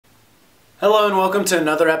Hello and welcome to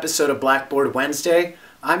another episode of Blackboard Wednesday.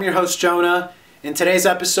 I'm your host Jonah. In today's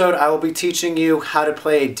episode I will be teaching you how to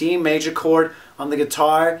play a D major chord on the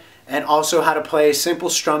guitar and also how to play a simple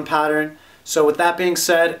strum pattern. So with that being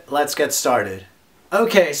said, let's get started.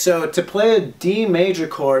 Okay, so to play a D major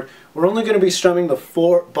chord, we're only going to be strumming the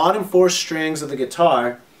bottom four strings of the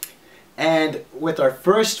guitar, and with our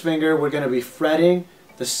first finger we're going to be fretting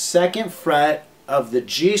the second fret of the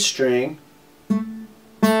G string,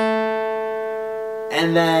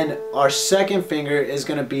 and then our second finger is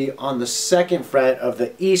going to be on the second fret of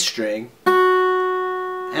the E string,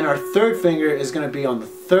 and our third finger is going to be on the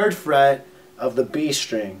third fret of the B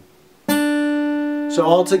string. So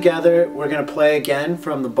all together we're going to play again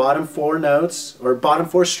from the bottom four notes, or bottom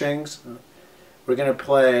four strings. We're going to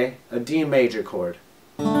play a D major chord.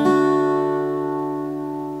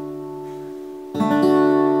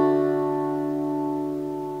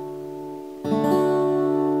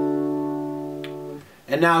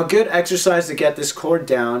 And now a good exercise to get this chord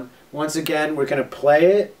down. Once again, we're going to play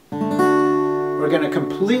it, we're going to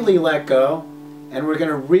completely let go, and we're going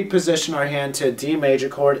to reposition our hand to a D major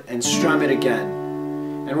chord and strum it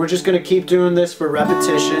again. And we're just going to keep doing this for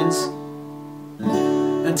repetitions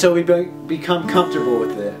until we become comfortable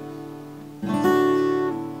with it.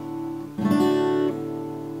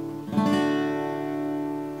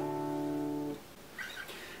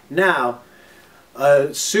 Now,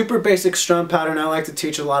 a super basic strum pattern I like to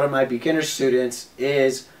teach a lot of my beginner students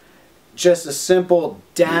is just a simple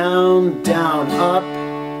down, down, up,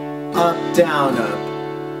 up, down,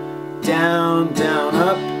 up, down, down,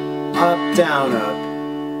 up, down,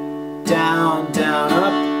 up, down,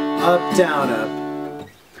 down, up, down, up.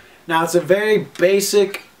 Now it's a very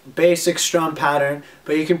basic strum pattern,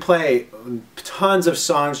 but you can play tons of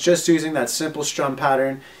songs just using that simple strum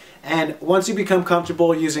pattern. And once you become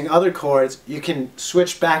comfortable using other chords, you can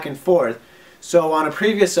switch back and forth. So on a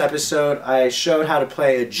previous episode, I showed how to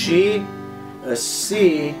play a G, a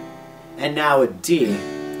C, and now a D.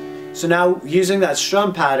 So now using that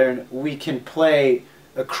strum pattern, we can play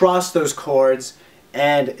across those chords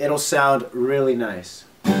and it'll sound really nice.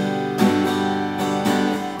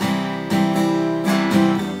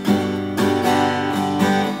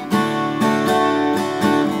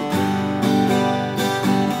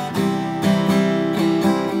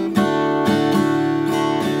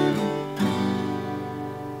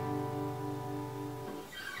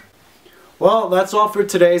 Well, that's all for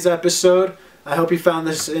today's episode. I hope you found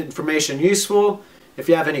this information useful. If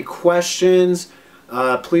you have any questions,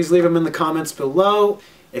 please leave them in the comments below.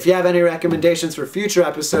 If you have any recommendations for future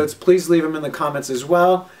episodes, please leave them in the comments as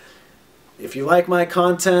well. If you like my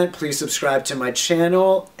content, please subscribe to my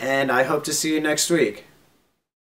channel, and I hope to see you next week.